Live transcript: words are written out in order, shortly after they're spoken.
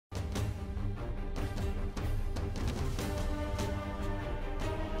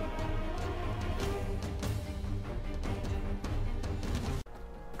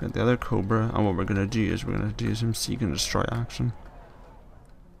Got the other Cobra, and what we're gonna do is we're gonna do some seek and destroy action.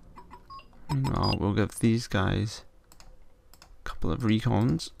 Meanwhile, we'll give these guys a couple of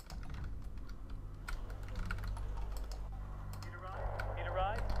recons.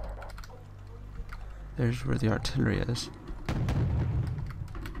 There's where the artillery is.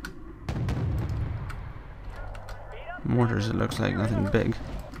 Mortars, it looks like nothing big.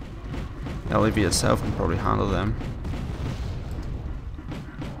 The LAV itself can probably handle them.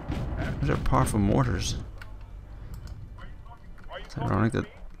 Those are powerful mortars. It's ironic that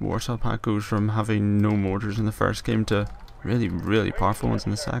Warsaw Pact goes from having no mortars in the first game to really, really powerful ones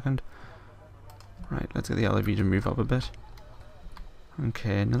in the second. Right, let's get the LAV to move up a bit.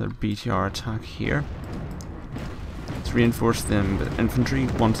 Okay, another BTR attack here. Let's reinforce them with infantry.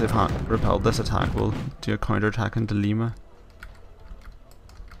 Once they've repelled this attack, we'll do a counter attack into Lima.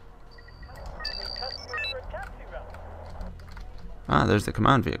 Ah, there's the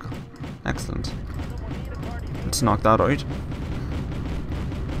command vehicle. Excellent. Let's knock that out.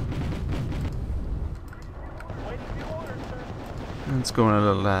 Let's go on a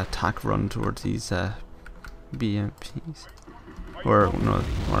little attack run towards these BMPs. Or, no,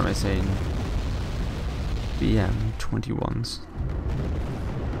 what am I saying? BM-21s.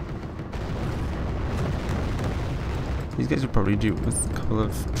 These guys would probably do it with a couple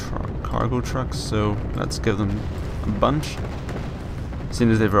of cargo trucks, so let's give them a bunch. Seeing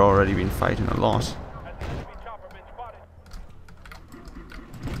as they've already been fighting a lot.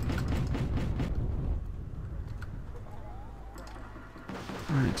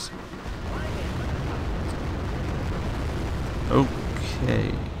 Right.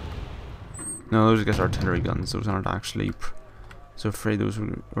 Okay. No, those are just artillery guns. Those aren't actually. So afraid those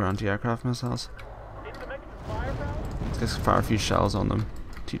were anti-aircraft missiles. Let's just fire a few shells on them.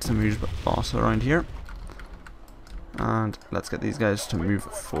 Teach them who's boss around here. And let's get these guys to move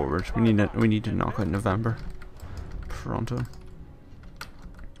forward. We need to knock out November. Pronto.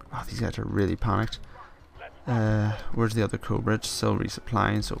 Wow, these guys are really panicked. Where's the other Cobra? It's still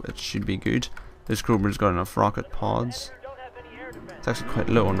resupplying, so it should be good. This Cobra's got enough rocket pods. It's actually quite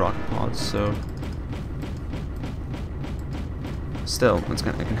low on rocket pods, so still, it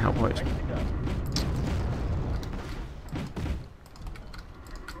can help out.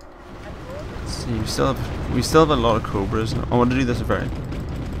 Let's see, we still have a lot of Cobras. I want to do this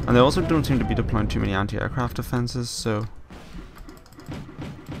and they also don't seem to be deploying too many anti-aircraft defenses, so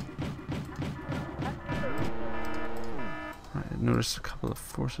noticed a couple of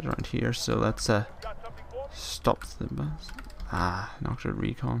forces around here, so let's stop the bus. Ah, knocked out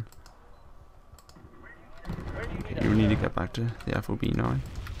recon. Okay, you need to get back to the FOB now.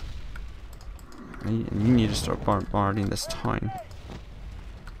 And you need to start bombarding this town.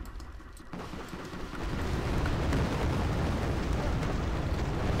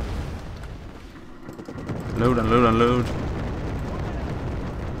 Load, unload, unload.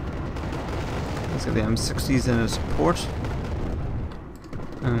 Let's get the M60s in as support.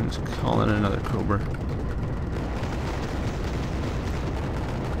 And call in another Cobra.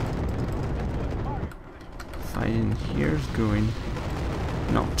 Fighting here's going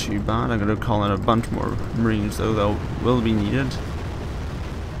not too bad. I'm going to call in a bunch more Marines, though they will be needed.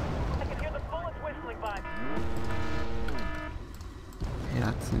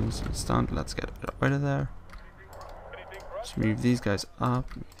 Yeah, things stunned. Let's get it out of there. Let's move these guys up.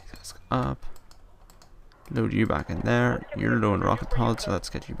 Load you back in there. You're low in rocket pods, so let's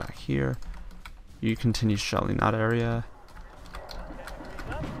get you back here. You continue shelling that area.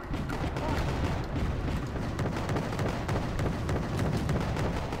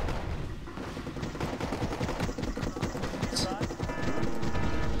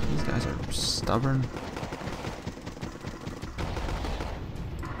 These guys are stubborn.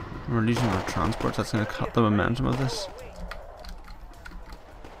 We're losing our transports. That's going to cut the momentum of this.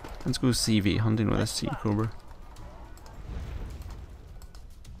 Let's go CV hunting with a Sea Cobra.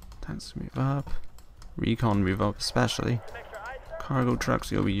 Tanks move up. Recon move up especially. Cargo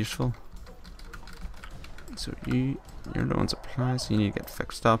trucks will be useful. So you're low on supplies, so you need to get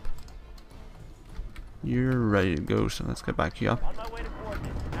fixed up. You're ready to go, so let's get back you up.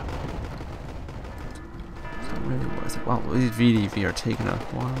 Is that really worth it? Wow, these VDV are taking a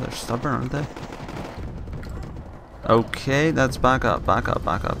while. They're stubborn, aren't they? Okay, that's back up, back up,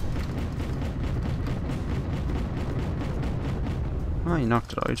 back up. Oh, you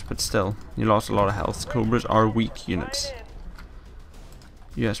knocked it out, but still, you lost a lot of health. Cobras are weak units.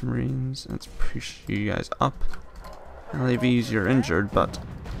 US Marines, let's push you guys up. LAVs, you're injured, but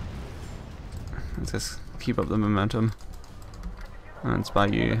let's just keep up the momentum. And let's buy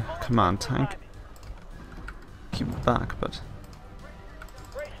you a command tank. Keep it back, but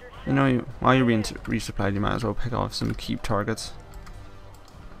You know, while you're being resupplied, you might as well pick off some keep targets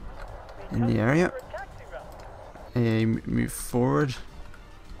in the area. Move forward.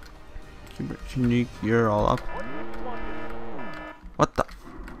 Unique, you're all up. What the?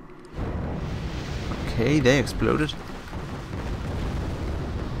 Okay, they exploded.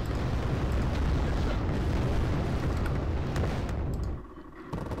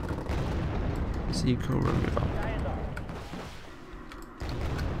 See Cobra, move up.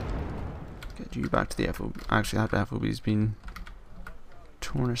 Get you back to the FOB. Actually, that FOB's been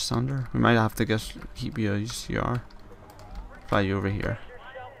torn asunder. We might have to keep you a UCR. Fly you over here.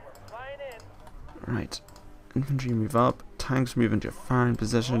 Right. Infantry move up. Tanks move into your firing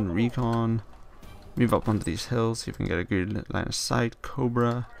position. Recon. Move up onto these hills. See if we can get a good line of sight.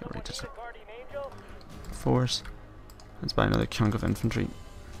 Cobra. Get ready to force. Let's buy another chunk of infantry.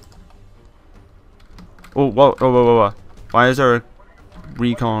 Oh, whoa, whoa, whoa, whoa, whoa. Why is there a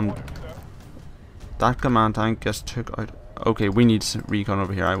recon? That command tank just took out. Okay, we need some recon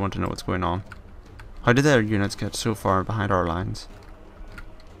over here. I want to know what's going on. How did their units get so far behind our lines?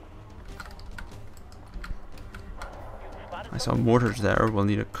 I saw mortars there. We'll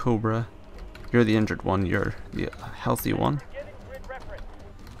need a Cobra. You're the injured one. You're the healthy one.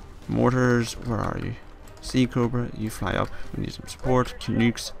 Mortars, where are you? Sea Cobra, you fly up. We need some support.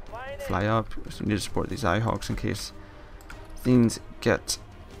 Nukes, fly up. We need to support these Ihawks in case things get.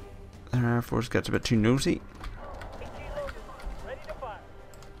 Their Air Force gets a bit too nosy.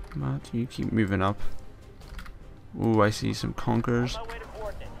 But you keep moving up. Ooh, I see some Conquerors.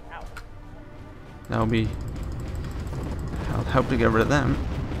 That'll be. I'll help to get rid of them.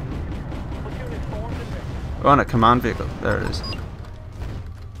 Oh, and a command vehicle. There it is.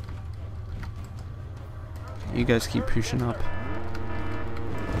 You guys keep pushing up.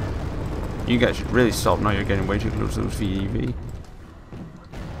 You guys should really stop now. You're getting way too close to those VDV.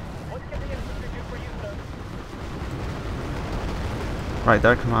 Right,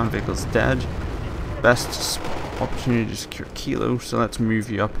 their command vehicle's dead. Best opportunity to secure Kilo, so let's move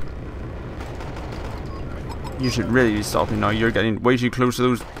you up. You should really be stopping now. You're getting way too close to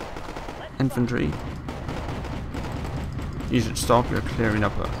those infantry. You should stop. You're clearing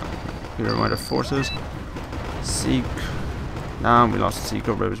up a clear amount of forces. Seek. Nah, we lost the Sea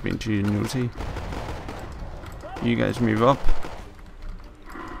Cobra. It was being too nosy. You guys move up.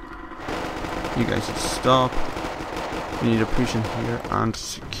 You guys should stop. We need to push in here and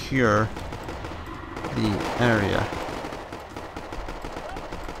secure the area.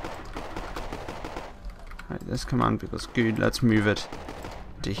 Right, this command vehicle's good. Let's move it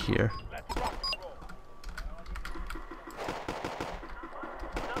to here.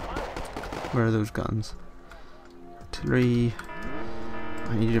 Where are those guns? Artillery.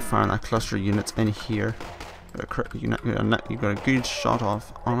 I need to fire that cluster of units in here. You got a good shot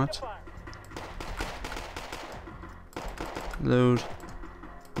off on it. Load.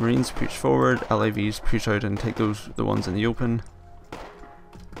 Marines push forward. LAVs push out and take the ones in the open.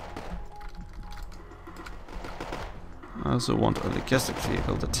 I also want a logistics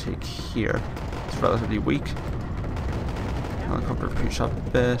vehicle to take here. It's relatively weak. Helicopter push up a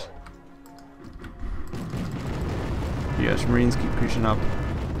bit. US Marines keep pushing up.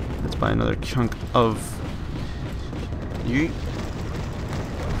 Let's buy another chunk of you.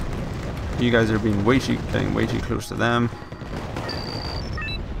 You guys are being getting way too close to them.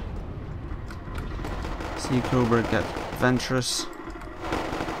 Sea Cobra, get Venturous.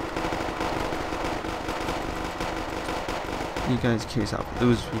 You guys case out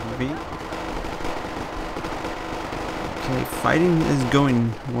those VDV. Okay, fighting is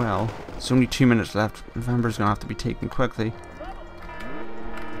going well. There's only 2 minutes left. November's gonna have to be taken quickly.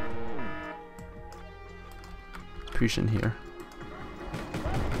 Push in here.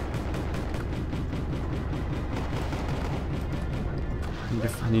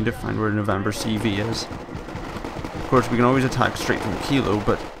 I need to find where November CV is. Of course, we can always attack straight from Kilo,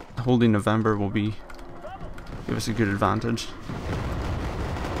 but holding November will give us a good advantage.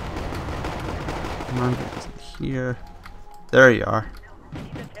 Come on, get here. There you are.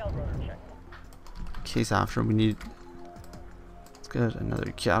 Case after, we need. Let's get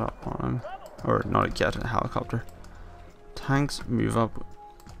another cat up on him, or not a cat, a helicopter. Tanks move up.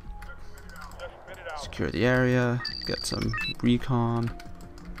 Secure the area. Get some recon.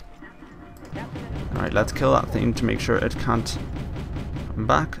 Alright, let's kill that thing to make sure it can't come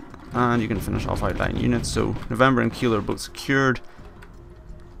back. And you can finish off outlying units. So November and Kilo are both secured.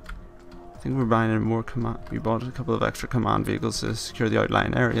 I think we're buying in more command. We bought a couple of extra command vehicles to secure the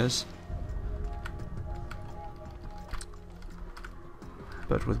outlying areas.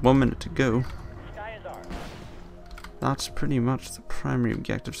 But with 1 minute to go, that's pretty much the primary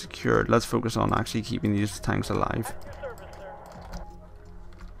objective secured. Let's focus on actually keeping these tanks alive.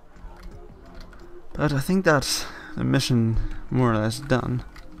 But I think that's the mission more or less done.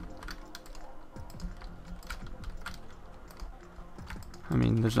 I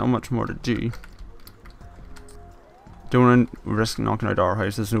mean, there's not much more to do. Don't want to risk knocking out our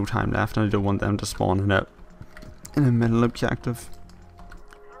house. There's no time left, and I don't want them to spawn in a middle objective.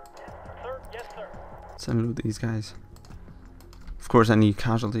 Let's unload these guys. Of course, any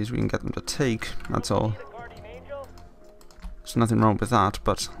casualties we can get them to take. That's all. There's nothing wrong with that,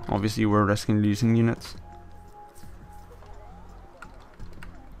 but obviously we're risking losing units.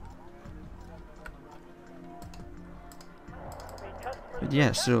 But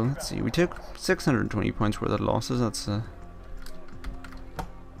yeah, so let's see. We took 620 points worth of losses. That's a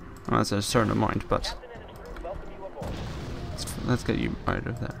certain amount, but let's get you out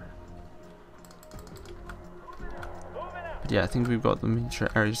of there. But yeah, I think we've got the major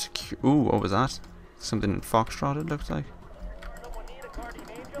area secure. Ooh, what was that? Something in Foxtrot, it looks like.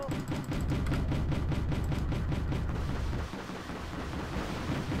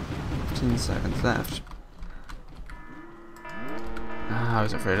 Seconds left. I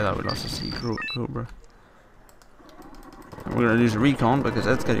was afraid of that. We lost a sea cobra. And we're gonna lose a recon because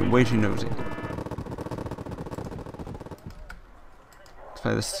that's getting way too nosy. Let's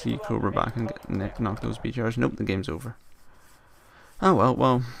fly the sea cobra back and knock those BTRs. Nope, the game's over. Oh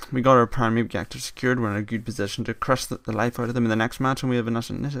well, we got our primary objective secured. We're in a good position to crush the life out of them in the next match, and we have enough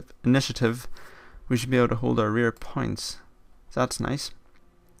initiative. We should be able to hold our rear points. So that's nice.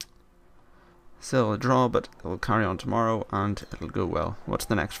 Still a draw, but we'll carry on tomorrow and it'll go well. What's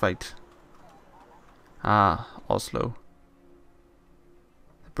the next fight? Oslo.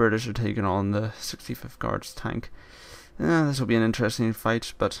 The British are taking on the 65th Guards tank. This will be an interesting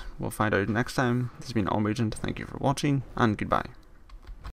fight, but we'll find out next time. This has been Allmagent. Thank you for watching, and goodbye.